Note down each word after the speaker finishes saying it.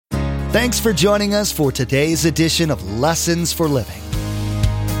Thanks for joining us for today's edition of Lessons for Living.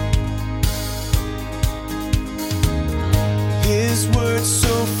 His word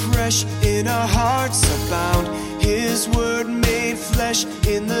so fresh in our hearts abound. His word made flesh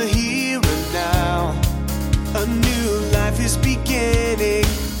in the here and now. A new life is beginning.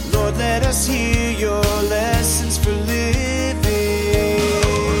 Lord, let us hear your lessons for living.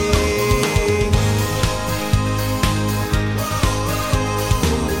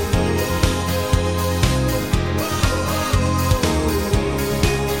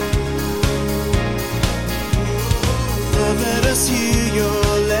 Lord, let us hear your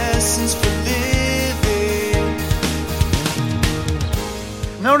lessons for living.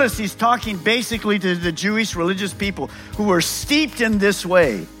 Notice he's talking basically to the Jewish religious people who were steeped in this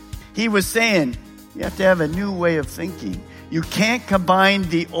way. He was saying, you have to have a new way of thinking. You can't combine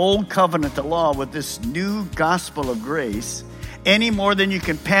the old covenant, the law, with this new gospel of grace any more than you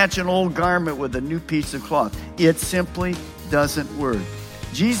can patch an old garment with a new piece of cloth. It simply doesn't work.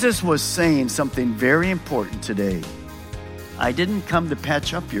 Jesus was saying something very important today. I didn't come to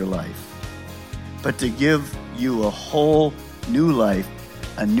patch up your life, but to give you a whole new life,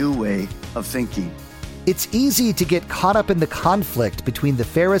 a new way of thinking. It's easy to get caught up in the conflict between the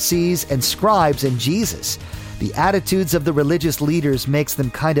Pharisees and scribes and Jesus. The attitudes of the religious leaders makes them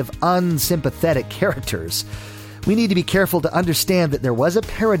kind of unsympathetic characters. We need to be careful to understand that there was a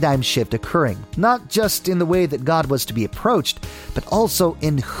paradigm shift occurring, not just in the way that God was to be approached, but also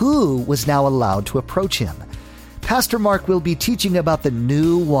in who was now allowed to approach him. Pastor Mark will be teaching about the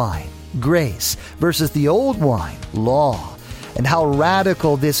new wine, grace, versus the old wine, law, and how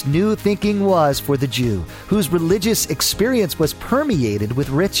radical this new thinking was for the Jew, whose religious experience was permeated with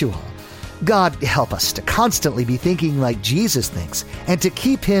ritual. God help us to constantly be thinking like Jesus thinks and to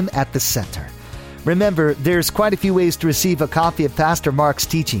keep him at the center. Remember, there's quite a few ways to receive a copy of Pastor Mark's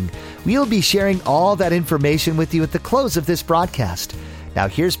teaching. We'll be sharing all that information with you at the close of this broadcast. Now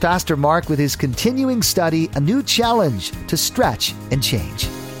here's Pastor Mark with his continuing study, A New Challenge to Stretch and Change.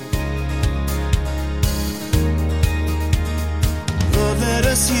 Let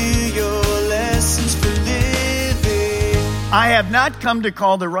us hear your lessons for living. I have not come to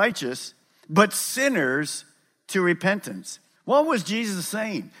call the righteous, but sinners to repentance. What was Jesus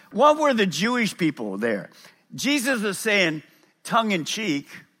saying? What were the Jewish people there? Jesus was saying, tongue in cheek,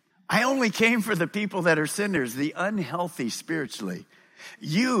 I only came for the people that are sinners, the unhealthy spiritually.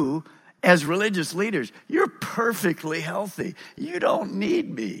 You, as religious leaders, you're perfectly healthy. You don't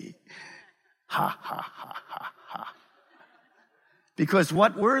need me. Ha, ha, ha, ha, ha. Because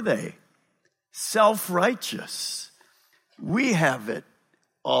what were they? Self-righteous. We have it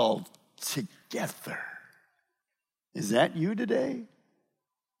all together. Is that you today?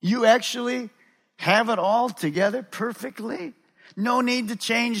 You actually have it all together perfectly? No need to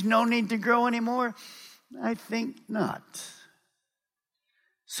change, no need to grow anymore? I think not.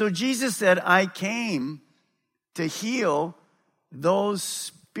 So Jesus said, I came to heal those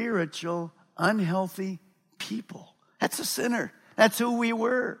spiritual, unhealthy people. That's a sinner. That's who we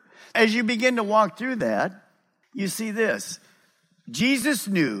were. As you begin to walk through that, you see this. Jesus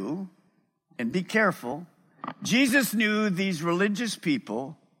knew, and be careful, Jesus knew these religious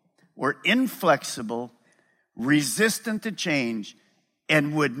people were inflexible, resistant to change,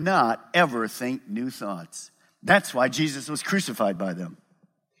 and would not ever think new thoughts. That's why Jesus was crucified by them.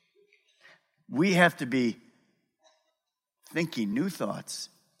 We have to be thinking new thoughts.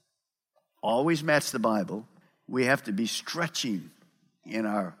 Always match the Bible. We have to be stretching in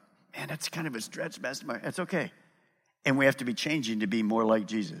our, man, that's kind of a stretch, Pastor Mark. That's okay. And we have to be changing to be more like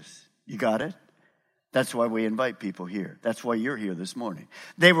Jesus. You got it? That's why we invite people here. That's why you're here this morning.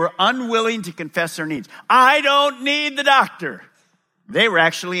 They were unwilling to confess their needs. I don't need the doctor. They were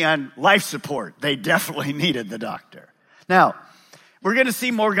actually on life support. They definitely needed the doctor. Now, we're going to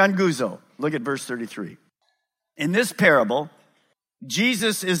see Morgan Guzzo. Look at verse 33. In this parable,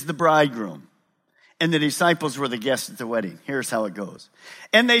 Jesus is the bridegroom, and the disciples were the guests at the wedding. Here's how it goes.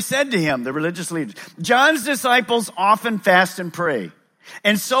 And they said to him, the religious leaders, John's disciples often fast and pray,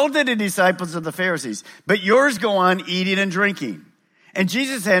 and so did the disciples of the Pharisees. But yours go on eating and drinking. And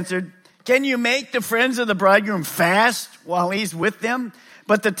Jesus answered, can you make the friends of the bridegroom fast while he's with them?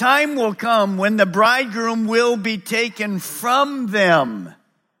 But the time will come when the bridegroom will be taken from them.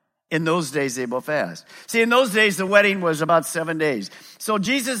 In those days, they will fast. See, in those days, the wedding was about 7 days. So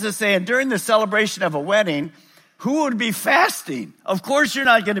Jesus is saying, during the celebration of a wedding, who would be fasting? Of course, you're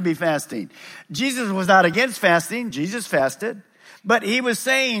not going to be fasting. Jesus was not against fasting. Jesus fasted. But he was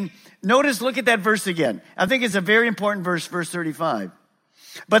saying, notice, look at that verse again. I think it's a very important verse, verse 35.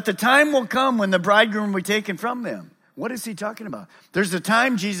 But the time will come when the bridegroom will be taken from them. What is he talking about? There's a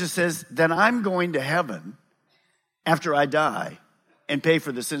time Jesus says that I'm going to heaven after I die and pay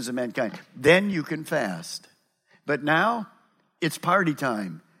for the sins of mankind. Then you can fast. But now it's party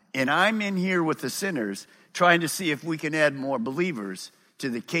time. And I'm in here with the sinners trying to see if we can add more believers to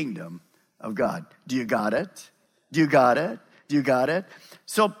the kingdom of God. Do you got it? Do you got it? Do you got it?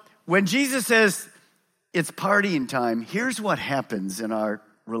 So when Jesus says it's partying time, here's what happens in our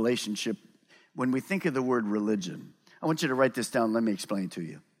relationship when we think of the word religion. I want you to write this down. Let me explain to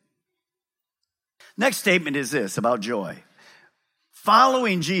you. Next statement is this about joy.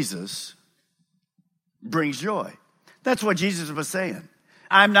 Following Jesus brings joy. That's what Jesus was saying.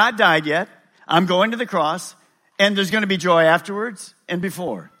 I'm not died yet. I'm going to the cross, and there's going to be joy afterwards and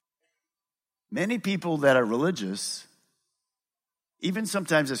before. Many people that are religious, even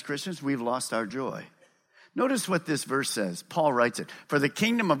sometimes as Christians, we've lost our joy. Notice what this verse says. Paul writes it. For the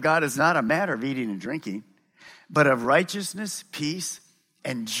kingdom of God is not a matter of eating and drinking, but of righteousness, peace,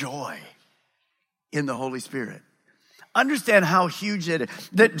 and joy in the Holy Spirit. Understand how huge it is.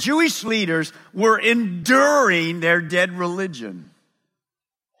 That Jewish leaders were enduring their dead religion.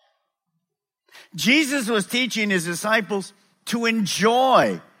 Jesus was teaching his disciples to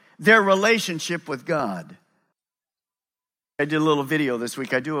enjoy their relationship with God. I did a little video this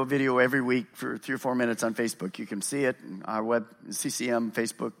week. I do a video every week for 3 or 4 minutes on Facebook. You can see it on our web, CCM,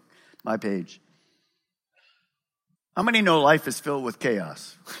 Facebook, my page. How many know life is filled with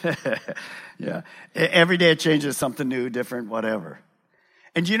chaos? Yeah. Every day it changes, something new, different, whatever.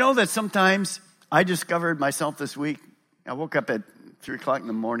 And you know that sometimes I discovered myself this week. I woke up at 3 o'clock in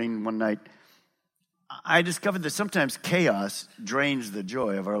the morning one night. I discovered that sometimes chaos drains the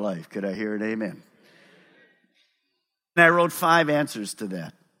joy of our life. Could I hear an amen? And I wrote 5 answers to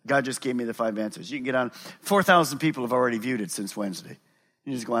that. God just gave me the 5 answers. You can get on. 4,000 people have already viewed it since Wednesday.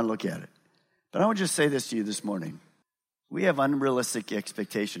 You just go on and look at it. But I want to just say this to you this morning. We have unrealistic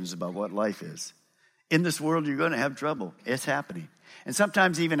expectations about what life is. In this world, you're going to have trouble. It's happening. And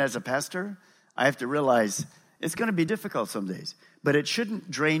sometimes even as a pastor, I have to realize it's going to be difficult some days. But it shouldn't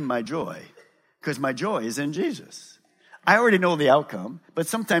drain my joy because my joy is in Jesus. I already know the outcome, but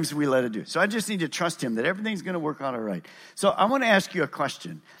sometimes we let it do. So I just need to trust him that everything's going to work out all right. So I want to ask you a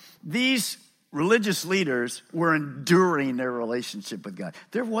question. These religious leaders were enduring their relationship with God.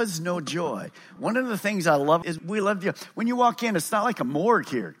 There was no joy. One of the things I love is we love you. When you walk in, it's not like a morgue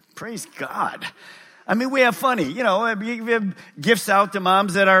here. Praise God. I mean, we have funny, we have gifts out to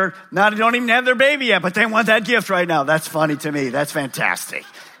moms that don't even have their baby yet, but they want that gift right now. That's funny to me. That's fantastic.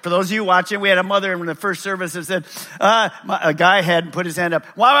 For those of you watching, we had a mother in the first service that said, a guy hadn't put his hand up.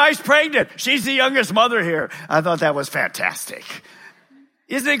 My wife's pregnant. She's the youngest mother here. I thought that was fantastic.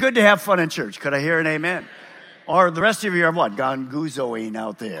 Isn't it good to have fun in church? Could I hear an amen? Or the rest of you are what? Gone goozoing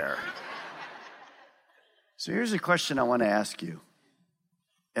out there. So here's a question I want to ask you.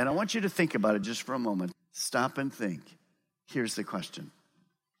 And I want you to think about it just for a moment. Stop and think. Here's the question.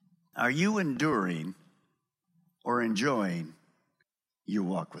 Are you enduring or enjoying your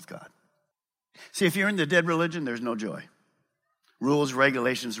walk with God? See, if you're in the dead religion, there's no joy. Rules,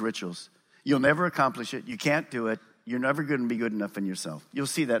 regulations, rituals. You'll never accomplish it. You can't do it. You're never going to be good enough in yourself. You'll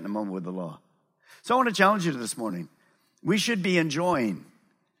see that in a moment with the law. So I want to challenge you this morning. We should be enjoying.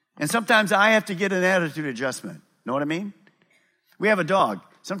 And sometimes I have to get an attitude adjustment. Know what I mean? We have a dog.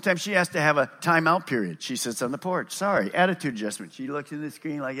 Sometimes she has to have a timeout period. She sits on the porch. Sorry, attitude adjustment. She looks in the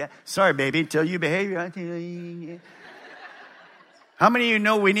screen like that. Sorry, baby, until you behave. How many of you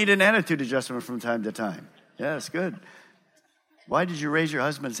know we need an attitude adjustment from time to time? Yeah, it's good. Why did you raise your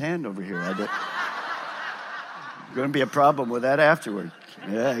husband's hand over here? Going to be a problem with that afterward.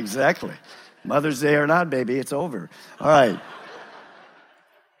 Yeah, exactly. Mother's Day or not, baby, it's over. All right.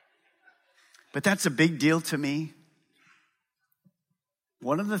 But that's a big deal to me.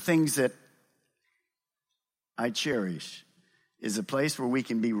 One of the things that I cherish is a place where we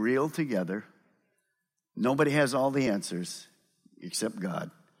can be real together. Nobody has all the answers except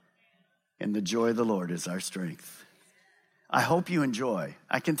God. And the joy of the Lord is our strength. I hope you enjoy.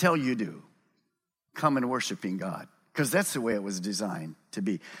 I can tell you do. Come and worshiping God. Because that's the way it was designed to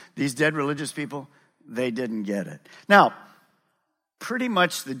be. These dead religious people, they didn't get it. Now, pretty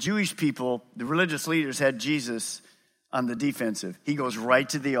much the Jewish people, the religious leaders had Jesus on the defensive. He goes right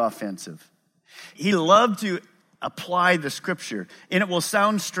to the offensive. He loved to apply the scripture. And it will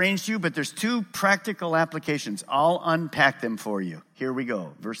sound strange to you, but there's 2 practical applications. I'll unpack them for you. Here we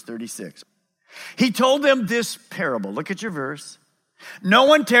go. Verse 36. He told them this parable. Look at your verse. No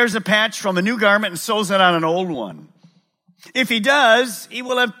one tears a patch from a new garment and sews it on an old one. If he does, he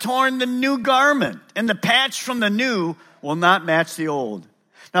will have torn the new garment, and the patch from the new will not match the old.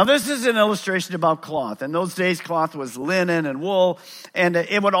 Now, this is an illustration about cloth. In those days, cloth was linen and wool, and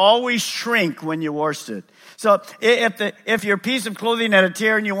it would always shrink when you washed it. So if your piece of clothing had a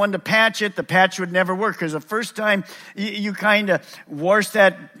tear and you wanted to patch it, the patch would never work, because the first time you kind of washed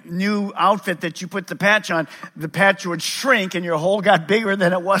that new outfit that you put the patch on, the patch would shrink and your hole got bigger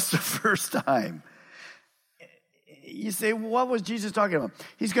than it was the first time. You say, well, what was Jesus talking about?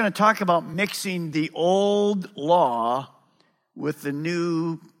 He's going to talk about mixing the old law with the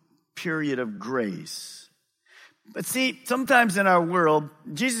new period of grace. But see, sometimes in our world,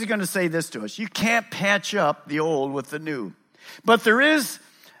 Jesus is going to say this to us: you can't patch up the old with the new. But there is,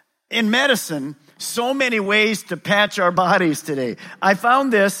 in medicine, so many ways to patch our bodies today. I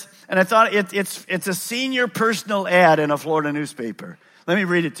found this, and I thought it's a senior personal ad in a Florida newspaper. Let me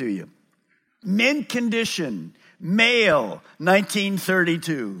read it to you. Mint condition, male,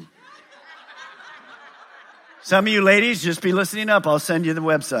 1932. Some of you ladies, just be listening up. I'll send you the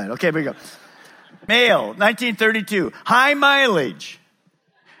website. Okay, here we go. Male, 1932. High mileage.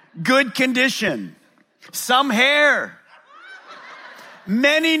 Good condition. Some hair.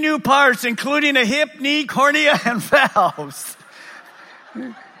 Many new parts, including a hip, knee, cornea, and valves.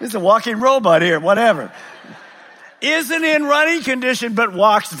 This is a walking robot here, whatever. Isn't in running condition, but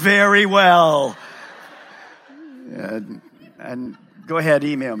walks very well. And go ahead,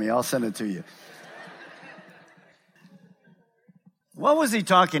 email me. I'll send it to you. What was he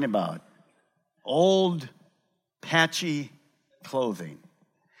talking about? Old, patchy clothing.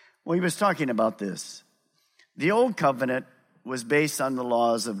 Well, he was talking about this. The old covenant was based on the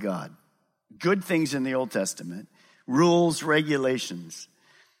laws of God. Good things in the Old Testament. Rules, regulations,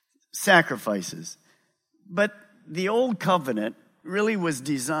 sacrifices. But the old covenant really was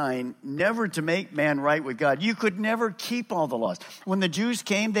designed never to make man right with God. You could never keep all the laws. When the Jews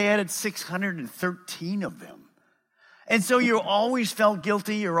came, they added 613 of them. And so you always felt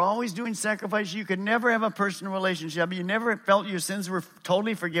guilty. You're always doing sacrifice. You could never have a personal relationship. You never felt your sins were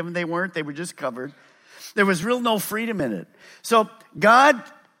totally forgiven. They weren't. They were just covered. There was real no freedom in it. So God,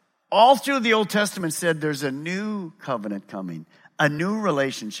 all through the Old Testament, said there's a new covenant coming, a new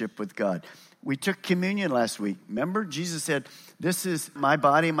relationship with God. We took communion last week. Remember, Jesus said, this is my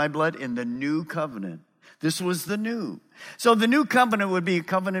body and my blood in the new covenant. This was the new. So the new covenant would be a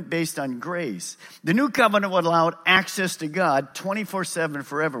covenant based on grace. The new covenant would allow access to God 24/7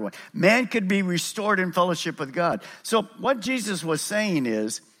 for everyone. Man could be restored in fellowship with God. So what Jesus was saying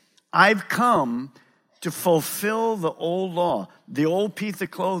is, I've come to fulfill the old law, the old piece of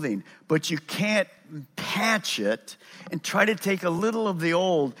clothing, but you can't patch it and try to take a little of the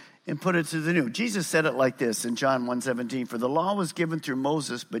old and put it to the new. Jesus said it like this in John 1:17, for the law was given through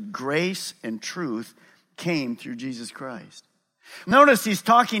Moses, but grace and truth came through Jesus Christ. Notice he's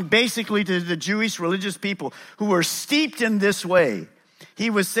talking basically to the Jewish religious people who were steeped in this way. He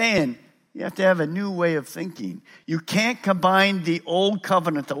was saying, you have to have a new way of thinking. You can't combine the old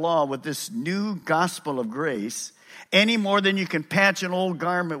covenant, the law, with this new gospel of grace any more than you can patch an old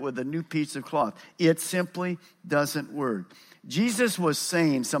garment with a new piece of cloth. It simply doesn't work. Jesus was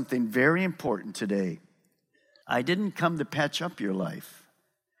saying something very important today. I didn't come to patch up your life,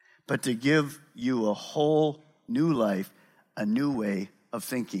 but to give you a whole new life, a new way of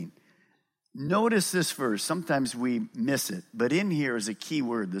thinking. Notice this verse. Sometimes we miss it, but in here is a key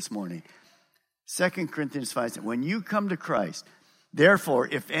word this morning. 2 Corinthians 5, when you come to Christ, therefore,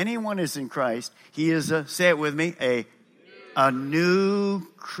 if anyone is in Christ, he is say it with me, a new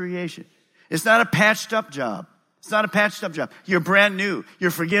creation. It's not a patched up job. It's not a patched up job. You're brand new. You're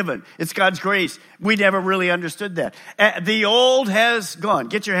forgiven. It's God's grace. We never really understood that. The old has gone.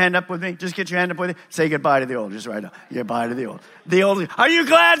 Get your hand up with me. Just get your hand up with me. Say goodbye to the old. Just right now. Goodbye to the old. The old. Are you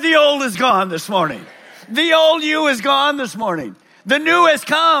glad the old is gone this morning? The old you is gone this morning. The new has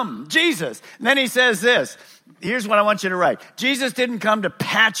come. Jesus. And then he says this. Here's what I want you to write. Jesus didn't come to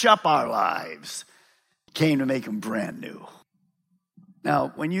patch up our lives. He came to make them brand new.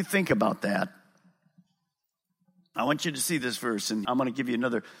 Now, when you think about that, I want you to see this verse, and I'm going to give you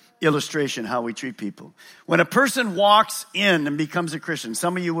another illustration how we treat people. When a person walks in and becomes a Christian,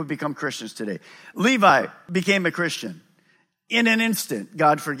 some of you would become Christians today. Levi became a Christian. In an instant,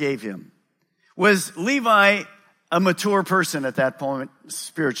 God forgave him. Was Levi a mature person at that point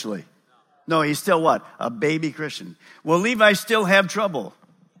spiritually? No, he's still what? A baby Christian. Will Levi still have trouble?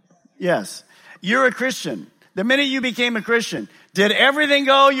 Yes. You're a Christian. The minute you became a Christian, did everything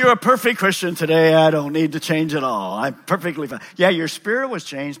go? You're a perfect Christian today. I don't need to change at all. I'm perfectly fine. Yeah, your spirit was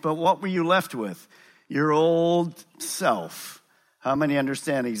changed, but what were you left with? Your old self. How many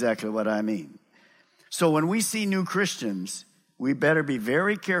understand exactly what I mean? So when we see new Christians, we better be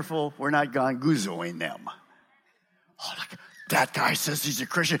very careful we're not gone guzzoing them. Oh, look, that guy says he's a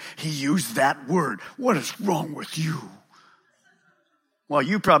Christian. He used that word. What is wrong with you? Well,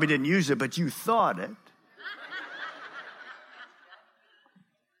 you probably didn't use it, but you thought it.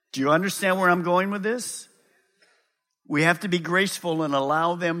 Do you understand where I'm going with this? We have to be graceful and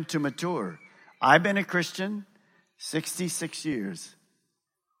allow them to mature. I've been a Christian 66 years.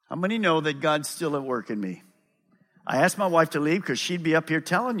 How many know that God's still at work in me? I asked my wife to leave because she'd be up here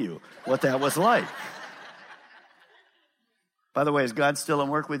telling you what that was like. By the way, is God still at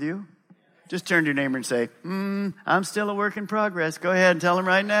work with you? Just turn to your neighbor and say, I'm still a work in progress. Go ahead and tell him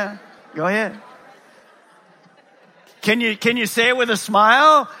right now. Go ahead. Can you say it with a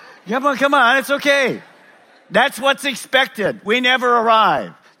smile? Come on, it's okay. That's what's expected. We never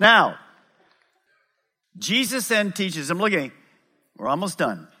arrive. Now, Jesus then teaches, I'm looking, we're almost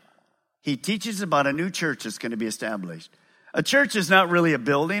done. He teaches about a new church that's going to be established. A church is not really a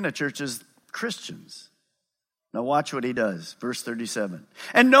building. A church is Christians. Now watch what he does. Verse 37.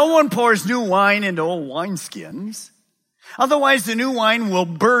 And no one pours new wine into old wineskins. Otherwise the new wine will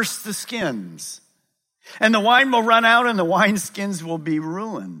burst the skins. And the wine will run out and the wineskins will be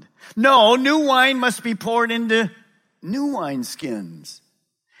ruined. No, new wine must be poured into new wineskins.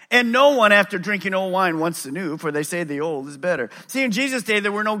 And no one, after drinking old wine, wants the new, for they say the old is better. See, in Jesus' day,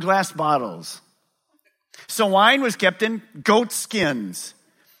 there were no glass bottles. So wine was kept in goat skins.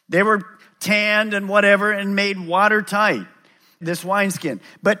 They were tanned and whatever and made watertight, this wineskin.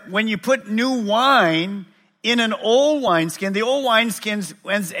 But when you put new wine in an old wineskin, the old wineskins,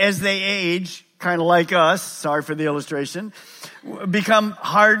 as they age, kind of like us, sorry for the illustration, become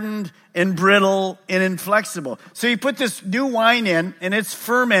hardened and brittle and inflexible. So you put this new wine in and it's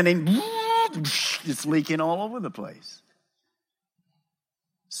fermenting. It's leaking all over the place.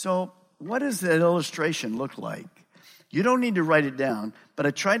 So what does that illustration look like? You don't need to write it down, but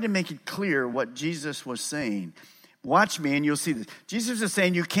I tried to make it clear what Jesus was saying. Watch me and you'll see this. Jesus is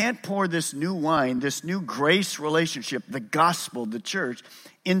saying you can't pour this new wine, this new grace relationship, the gospel, the church,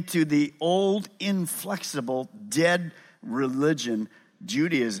 into the old, inflexible, dead religion,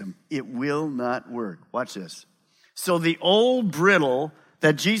 Judaism. It will not work. Watch this. So the old brittle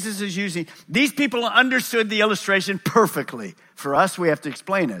that Jesus is using, these people understood the illustration perfectly. For us, we have to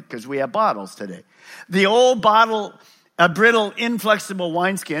explain it because we have bottles today. The old bottle, a brittle, inflexible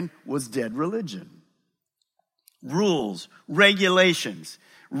wineskin was dead religion. Rules, regulations,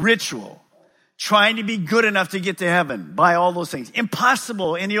 ritual, trying to be good enough to get to heaven, by all those things.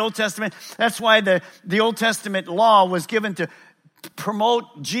 Impossible in the Old Testament. That's why the Old Testament law was given to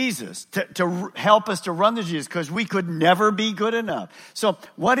promote Jesus, to help us to run to Jesus, because we could never be good enough. So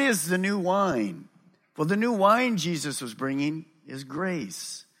what is the new wine? Well, the new wine Jesus was bringing is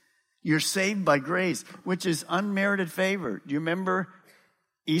grace. You're saved by grace, which is unmerited favor. Do you remember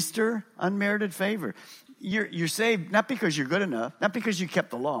Easter? Unmerited favor. You're saved not because you're good enough, not because you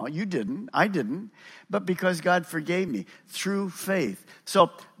kept the law. You didn't. I didn't. But because God forgave me through faith. So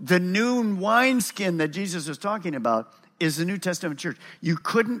the new wineskin that Jesus was talking about is the New Testament church. You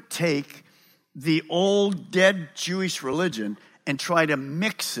couldn't take the old dead Jewish religion and try to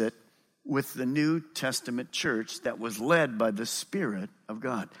mix it with the New Testament church that was led by the Spirit of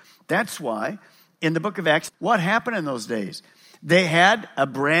God. That's why in the book of Acts, what happened in those days? They had a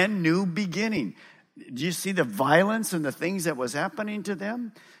brand new beginning. Do you see the violence and the things that was happening to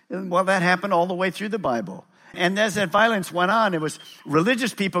them? Well, that happened all the way through the Bible. And as that violence went on, it was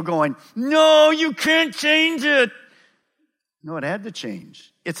religious people going, no, you can't change it. No, it had to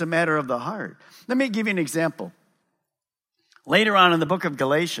change. It's a matter of the heart. Let me give you an example. Later on in the book of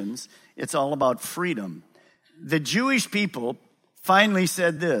Galatians, it's all about freedom. The Jewish people finally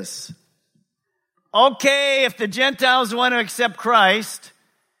said this: okay, if the Gentiles want to accept Christ,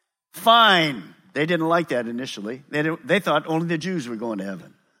 fine. They didn't like that initially. They thought only the Jews were going to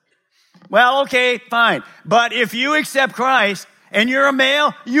heaven. Well, okay, fine. But if you accept Christ and you're a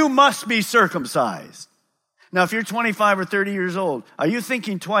male, you must be circumcised. Now, if you're 25 or 30 years old, are you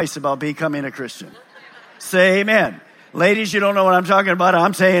thinking twice about becoming a Christian? Say amen. Ladies, you don't know what I'm talking about.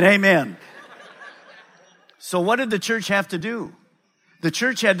 I'm saying amen. So what did the church have to do? The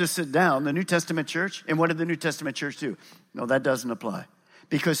church had to sit down, the New Testament church, and what did the New Testament church do? No, that doesn't apply.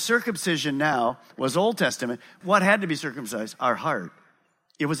 Because circumcision now was Old Testament. What had to be circumcised? Our heart.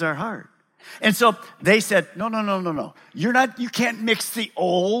 It was our heart. And so they said, no. You can't mix the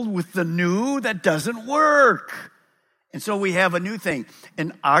old with the new. That doesn't work. And so we have a new thing.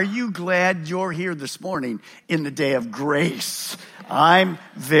 And are you glad you're here this morning in the day of grace? I'm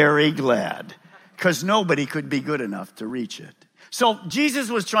very glad. Because nobody could be good enough to reach it. So Jesus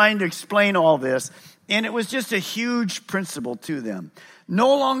was trying to explain all this, and it was just a huge principle to them.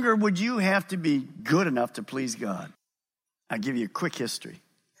 No longer would you have to be good enough to please God. I'll give you a quick history.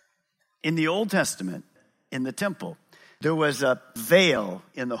 In the Old Testament, in the temple, there was a veil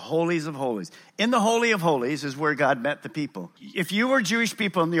in the holies of holies. In the Holy of Holies is where God met the people. If you were Jewish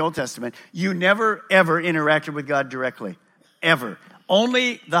people in the Old Testament, you never, ever interacted with God directly. Ever.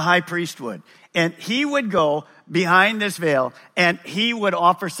 Only the high priest would. And he would go behind this veil, and he would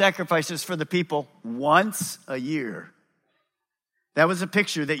offer sacrifices for the people once a year. That was a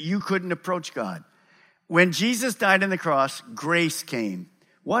picture that you couldn't approach God. When Jesus died on the cross, grace came.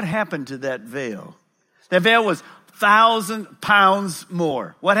 What happened to that veil? That veil was 1,000 pounds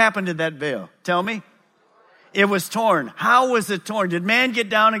more. What happened to that veil? Tell me. It was torn. How was it torn? Did man get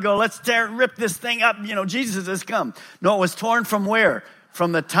down and go, let's rip this thing up? Jesus has come. No, it was torn from where?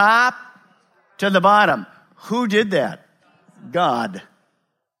 From the top to the bottom. Who did that? God.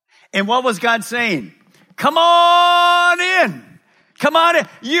 And what was God saying? Come on in. Come on in.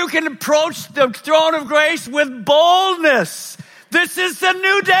 You can approach the throne of grace with boldness. This is the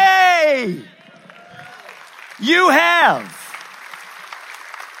new day. You have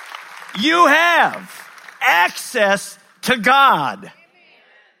access to God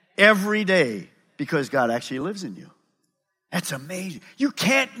every day because God actually lives in you. That's amazing. You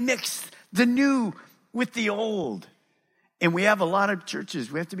can't mix the new with the old. And we have a lot of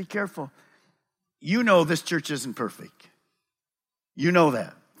churches. We have to be careful. You know this church isn't perfect. You know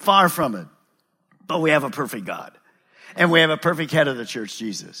that. Far from it. But we have a perfect God. And we have a perfect head of the church,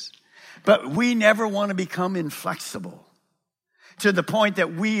 Jesus. But we never want to become inflexible to the point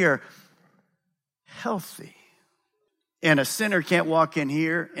that we are healthy. And a sinner can't walk in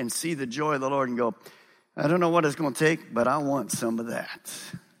here and see the joy of the Lord and go, I don't know what it's going to take, but I want some of that.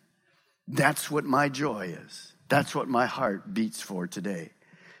 That's what my joy is. That's what my heart beats for today.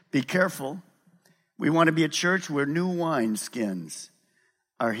 Be careful. We want to be a church where new wineskins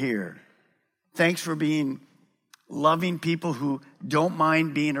are here. Thanks for being loving people who don't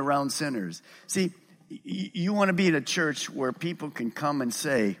mind being around sinners. See, you want to be in a church where people can come and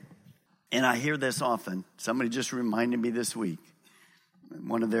say, and I hear this often. Somebody just reminded me this week,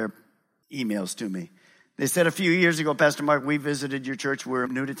 one of their emails to me. They said a few years ago, Pastor Mark, we visited your church. We're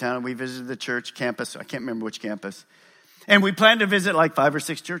new to town, and we visited the church campus. I can't remember which campus. And we planned to visit like 5 or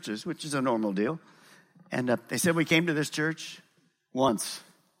 6 churches, which is a normal deal. And they said we came to this church once.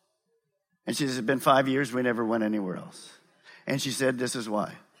 And she said, it's been 5 years, we never went anywhere else. And she said, this is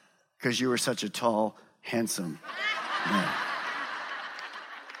why. Because you were such a tall, handsome man.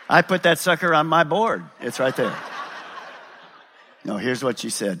 I put that sucker on my board. It's right there. No, here's what she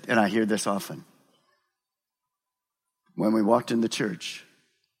said, and I hear this often. When we walked in the church,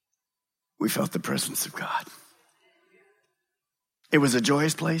 we felt the presence of God. It was a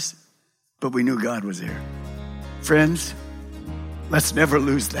joyous place, but we knew God was there. Friends, let's never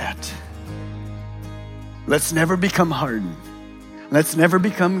lose that. Let's never become hardened. Let's never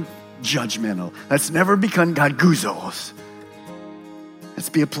become judgmental. Let's never become Godguzos. Let's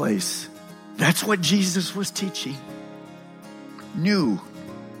be a place. That's what Jesus was teaching. New.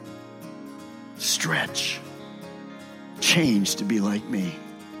 Stretch. Change to be like me.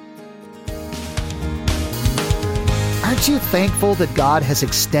 Aren't you thankful that God has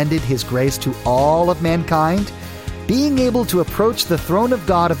extended His grace to all of mankind? Being able to approach the throne of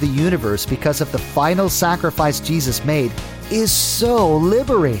God of the universe because of the final sacrifice Jesus made is so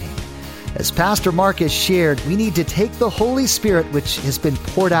liberating. As Pastor Mark has shared, we need to take the Holy Spirit which has been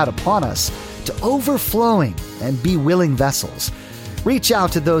poured out upon us to overflowing and be willing vessels. Reach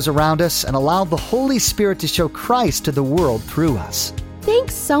out to those around us and allow the Holy Spirit to show Christ to the world through us.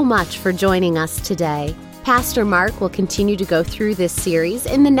 Thanks so much for joining us today. Pastor Mark will continue to go through this series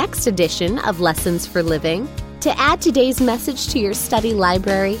in the next edition of Lessons for Living. To add today's message to your study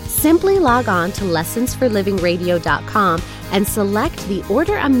library, simply log on to lessonsforlivingradio.com and select the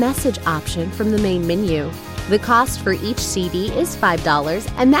Order a Message option from the main menu. The cost for each CD is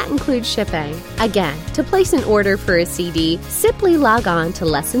 $5, and that includes shipping. Again, to place an order for a CD, simply log on to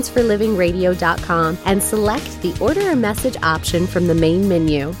lessonsforlivingradio.com and select the Order a Message option from the main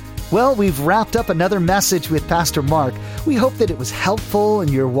menu. Well, we've wrapped up another message with Pastor Mark. We hope that it was helpful in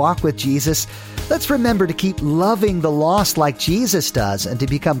your walk with Jesus. Let's remember to keep loving the lost like Jesus does and to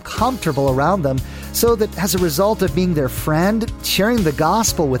become comfortable around them so that as a result of being their friend, sharing the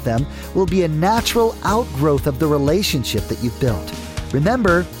gospel with them will be a natural outgrowth of the relationship that you've built.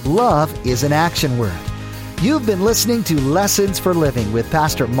 Remember, love is an action word. You've been listening to Lessons for Living with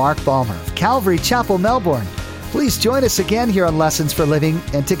Pastor Mark Balmer of Calvary Chapel, Melbourne. Please join us again here on Lessons for Living,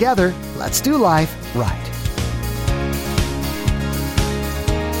 and together, let's do life right.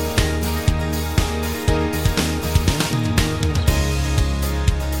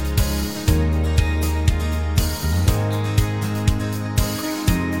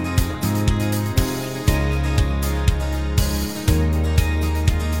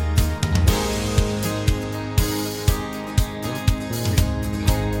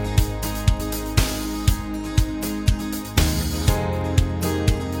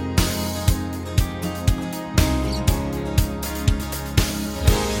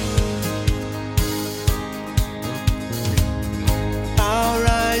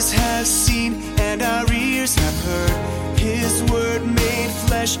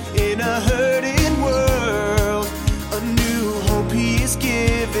 flesh in a hurting world. A new hope he is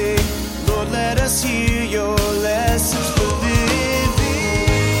giving.